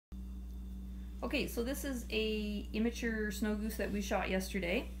Okay, so this is a immature snow goose that we shot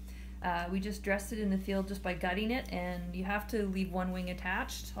yesterday. We just dressed it in the field just by gutting it, and you have to leave one wing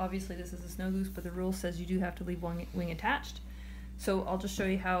attached. Obviously this is a snow goose, but the rule says you do have to leave one wing attached. So I'll just show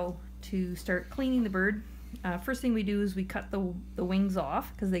you how to start cleaning the bird. First thing we do is we cut the wings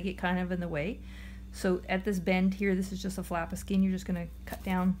off because they get kind of in the way. So at this bend here, this is just a flap of skin. You're just going to cut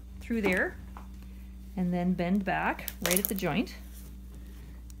down through there and then bend back right at the joint.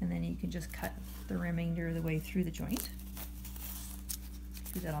 And then you can just cut the remainder of the way through the joint.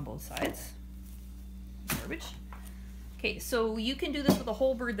 Do that on both sides. Garbage. Okay, so you can do this with a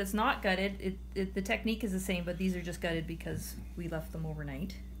whole bird that's not gutted. The technique is the same, but these are just gutted because we left them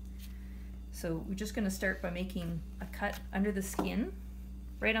overnight. So we're just going to start by making a cut under the skin,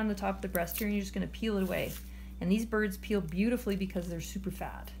 right on the top of the breast here, and you're just going to peel it away. And these birds peel beautifully because they're super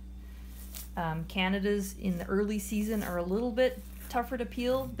fat. Canadas in the early season are a little bit tougher to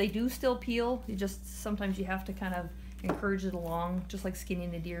peel. They do still peel. Sometimes you have to kind of encourage it along, just like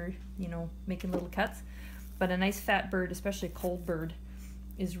skinning a deer, you know, making little cuts. But a nice fat bird, especially a cold bird,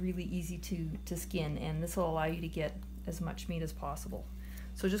 is really easy to skin, and this will allow you to get as much meat as possible.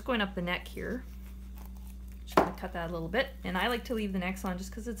 So just going up the neck here, just going to cut that a little bit. And I like to leave the necks on just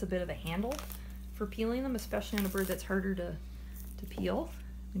because it's a bit of a handle for peeling them, especially on a bird that's harder to peel.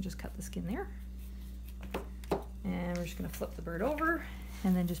 And just cut the skin there. And we're just going to flip the bird over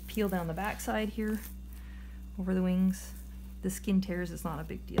and then just peel down the back side here over the wings. The skin tears, it's not a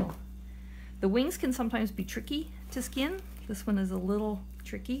big deal. The wings can sometimes be tricky to skin. This one is a little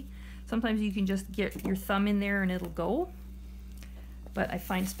tricky. Sometimes you can just get your thumb in there and it'll go. But I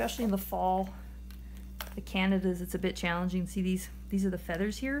find, especially in the fall, the Canadas, it's a bit challenging. See these are the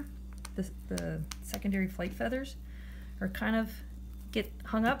feathers here. The secondary flight feathers are kind of get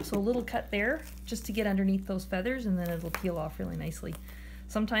hung up, so a little cut there just to get underneath those feathers, and then it'll peel off really nicely.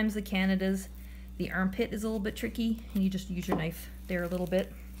 Sometimes the Canadas, the armpit is a little bit tricky, and you just use your knife there a little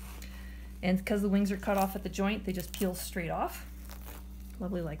bit. And because the wings are cut off at the joint, they just peel straight off.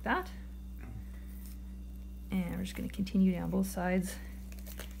 Lovely like that. And we're just going to continue down both sides.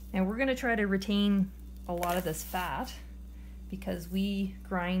 And we're going to try to retain a lot of this fat because we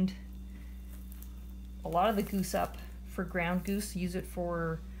grind a lot of the goose up for ground goose. Use it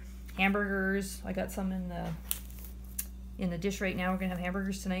for hamburgers. I got some in the dish right now. We're going to have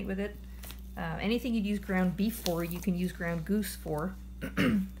hamburgers tonight with it. Anything you'd use ground beef for, you can use ground goose for.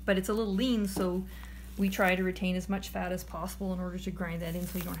 But it's a little lean, so we try to retain as much fat as possible in order to grind that in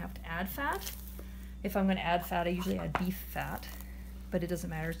so you don't have to add fat. If I'm going to add fat, I usually add beef fat, but it doesn't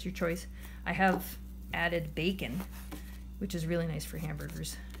matter, it's your choice. I have added bacon, which is really nice for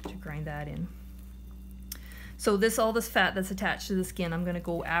hamburgers, to grind that in. So all this fat that's attached to the skin, I'm going to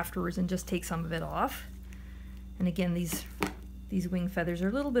go afterwards and just take some of it off. And again, these wing feathers are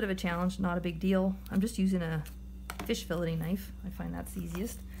a little bit of a challenge, not a big deal. I'm just using a fish filleting knife. I find that's the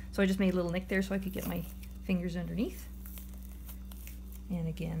easiest. So I just made a little nick there so I could get my fingers underneath. And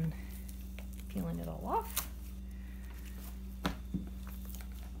again, peeling it all off.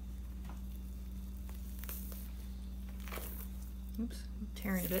 Oops, I'm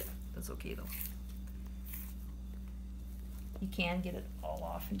tearing a bit. That's okay though. You can get it all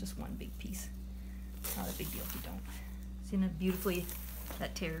off in just one big piece. It's not a big deal if you don't. See how beautifully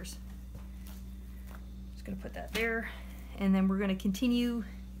that tears. Just gonna put that there, and then we're gonna continue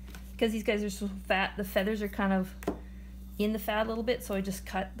because these guys are so fat. The feathers are kind of in the fat a little bit, so I just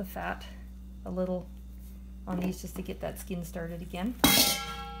cut the fat a little on these just to get that skin started again.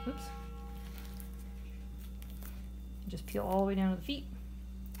 Oops. Just peel all the way down to the feet.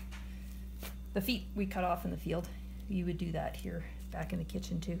 The feet we cut off in the field. You would do that here back in the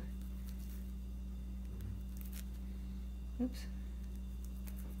kitchen too. Oops.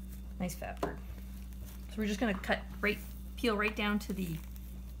 Nice fat bird. So we're just gonna peel right down to the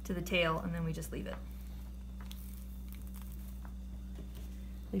tail, and then we just leave it.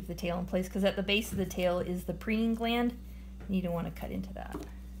 Leave the tail in place because at the base of the tail is the preening gland, and you don't want to cut into that.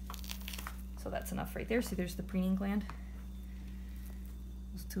 So that's enough right there. See, there's the preening gland.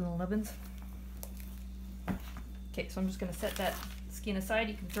 Those two little nubbins. Okay, so I'm just going to set that skin aside.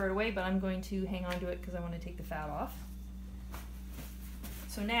 You can throw it away, but I'm going to hang on to it because I want to take the fat off.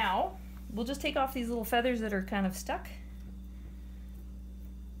 So now we'll just take off these little feathers that are kind of stuck.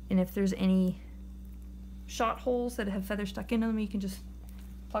 And if there's any shot holes that have feathers stuck into them, you can just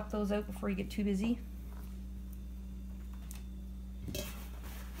pluck those out before you get too busy.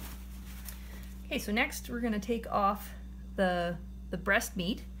 Okay, so next we're going to take off the breast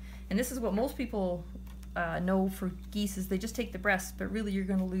meat, and this is what most people know for geese is they just take the breast, but really you're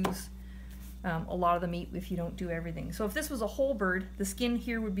going to lose a lot of the meat if you don't do everything. So if this was a whole bird, the skin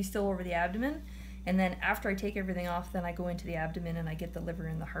here would be still over the abdomen, and then after I take everything off, then I go into the abdomen and I get the liver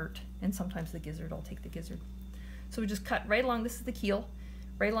and the heart, and sometimes the gizzard. I'll take the gizzard. So we just cut right along, this is the keel,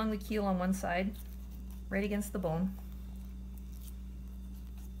 right along the keel on one side, right against the bone.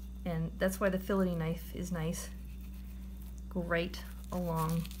 And that's why the filleting knife is nice. Go right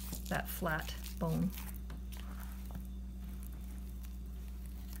along that flat bone.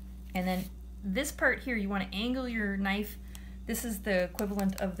 And then this part here, you want to angle your knife. This is the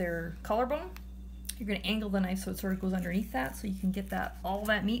equivalent of their collarbone. You're going to angle the knife so it sort of goes underneath that, so you can get that all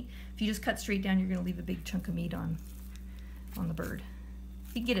that meat. If you just cut straight down, you're going to leave a big chunk of meat on the bird.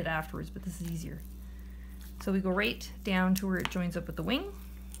 You can get it afterwards, but this is easier. So we go right down to where it joins up with the wing,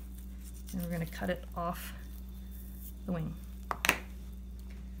 and we're going to cut it off the wing.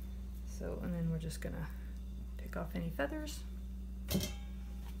 So, and then we're just going to pick off any feathers.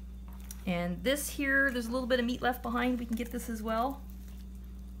 And this here, there's a little bit of meat left behind. We can get this as well.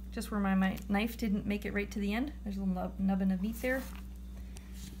 Just where my knife didn't make it right to the end. There's a little nubbin of meat there.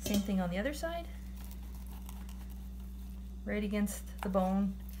 Same thing on the other side. Right against the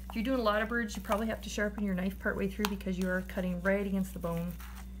bone. If you're doing a lot of birds, you probably have to sharpen your knife part way through because you are cutting right against the bone.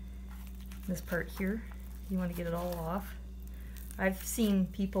 This part here, you want to get it all off. I've seen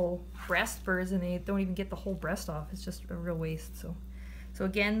people breast birds and they don't even get the whole breast off. It's just a real waste. So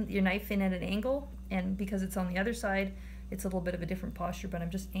again, your knife in at an angle, and because it's on the other side, it's a little bit of a different posture, but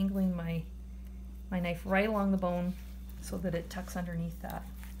I'm just angling my knife right along the bone so that it tucks underneath that.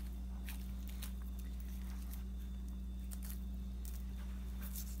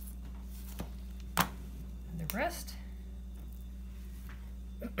 And the breast.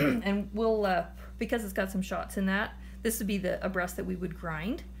 And we'll, because it's got some shots in that, this would be a breast that we would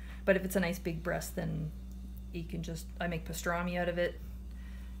grind, but if it's a nice big breast, then you can just, I make pastrami out of it.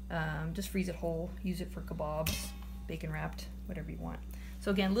 Just freeze it whole, use it for kebabs, bacon wrapped, whatever you want. So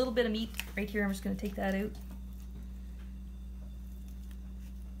again, a little bit of meat right here. I'm just going to take that out.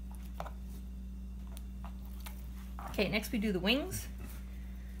 Okay, next we do the wings.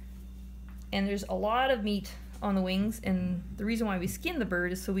 And there's a lot of meat on the wings, and the reason why we skin the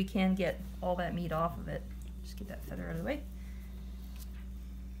bird is so we can get all that meat off of it. Just get that feather out of the way.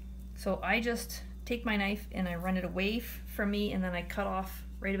 So I just take my knife and I run it away from me, and then I cut off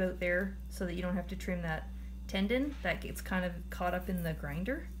right about there so that you don't have to trim that tendon that gets kind of caught up in the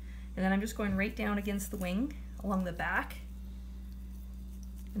grinder. And then I'm just going right down against the wing along the back,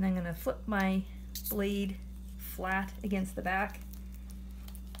 and I'm going to flip my blade flat against the back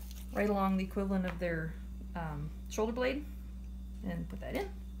right along the equivalent of their shoulder blade, and put that in.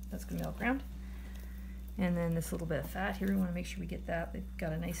 That's going to melt around. And then this little bit of fat here, we want to make sure we get that. They've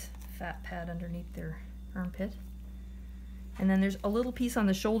got a nice fat pad underneath their armpit. And then there's a little piece on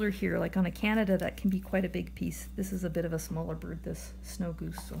the shoulder here, like on a Canada, that can be quite a big piece. This is a bit of a smaller bird, this snow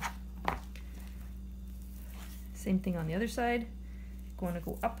goose. So same thing on the other side. Going to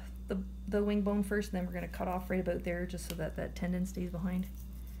go up the wing bone first, and then we're going to cut off right about there just so that that tendon stays behind.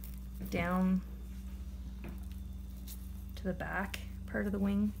 Down to the back part of the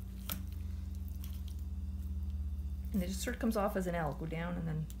wing. And it just sort of comes off as an L. Go down and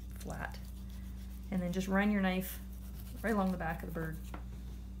then flat. And then just run your knife right along the back of the bird.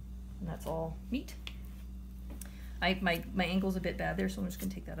 And that's all meat. My angle's a bit bad there, so I'm just going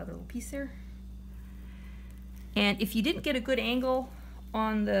to take that other little piece there. And if you didn't get a good angle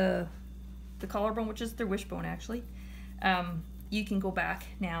on the collarbone, which is their wishbone actually, you can go back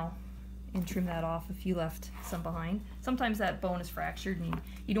now and trim that off if you left some behind. Sometimes that bone is fractured and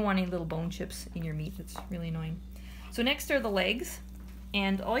you don't want any little bone chips in your meat. That's really annoying. So next are the legs,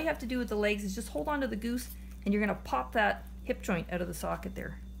 and all you have to do with the legs is just hold on to the goose, and you're going to pop that hip joint out of the socket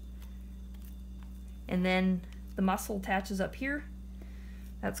there. And then the muscle attaches up here.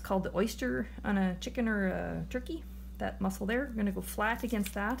 That's called the oyster on a chicken or a turkey. That muscle there, we're going to go flat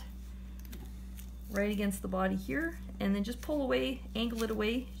against that, right against the body here, and then just pull away, angle it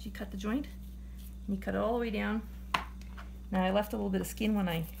away as you cut the joint, and you cut it all the way down. Now I left a little bit of skin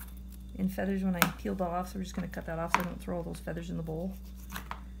in feathers when I peeled that off, so we're just going to cut that off so I don't throw all those feathers in the bowl.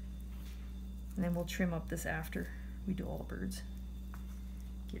 And then we'll trim up this after we do all the birds.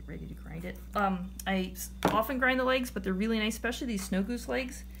 Get ready to grind it. I often grind the legs, but they're really nice, especially these snow goose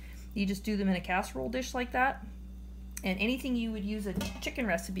legs. You just do them in a casserole dish like that. And anything you would use a chicken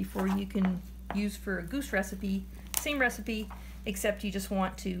recipe for, you can use for a goose recipe. Same recipe, except you just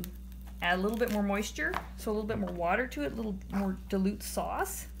want to add a little bit more moisture, so a little bit more water to it, a little more dilute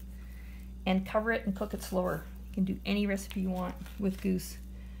sauce, and cover it and cook it slower. You can do any recipe you want with goose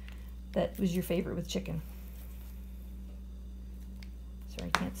that was your favorite with chicken.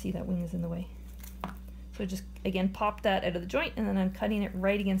 Sorry, I can't see, that wing is in the way. So just, again, pop that out of the joint, and then I'm cutting it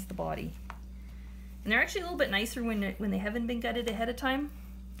right against the body. And they're actually a little bit nicer when they haven't been gutted ahead of time,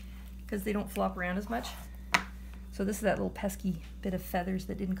 because they don't flop around as much. So this is that little pesky bit of feathers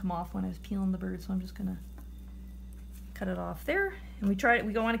that didn't come off when I was peeling the bird, so I'm just gonna cut it off there. And we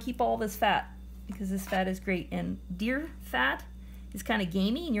want to keep all this fat, because this fat is great. And deer fat is kind of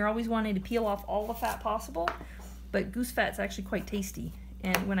gamey, and you're always wanting to peel off all the fat possible, but goose fat's actually quite tasty.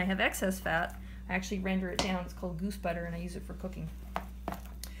 And when I have excess fat, I actually render it down. It's called goose butter, and I use it for cooking.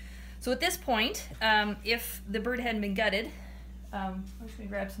 So at this point, if the bird hadn't been gutted, I'm just going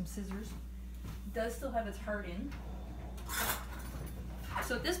to grab some scissors. It does still have its heart in.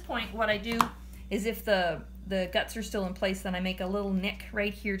 So at this point, what I do is, if the guts are still in place, then I make a little nick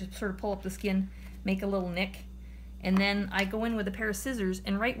right here to sort of pull up the skin, make a little nick. And then I go in with a pair of scissors,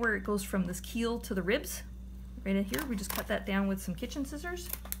 and right where it goes from this keel to the ribs, right in here, we just cut that down with some kitchen scissors.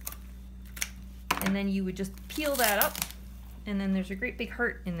 And then you would just peel that up, and then there's a great big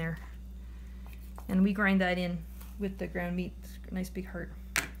heart in there. And we grind that in with the ground meat, nice big heart.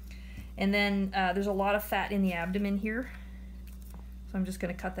 And then there's a lot of fat in the abdomen here, so I'm just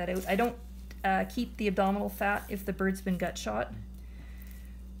going to cut that out. I don't keep the abdominal fat if the bird's been gut shot,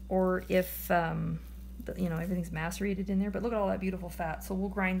 or if you know, everything's macerated in there. But look at all that beautiful fat. So we'll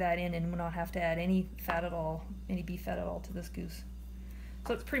grind that in, and we'll not have to add any fat at all, any beef fat at all, to this goose.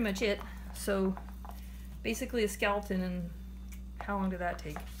 So that's pretty much it. So basically a skeleton, and how long did that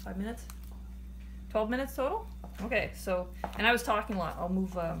take? 5 minutes? 12 minutes total? Okay, so, and I was talking a lot. I'll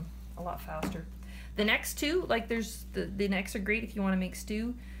move a lot faster. The next two, like there's, the necks are great if you want to make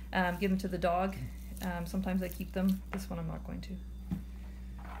stew. Give them to the dog. Sometimes I keep them. This one I'm not going to.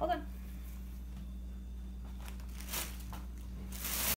 Well done.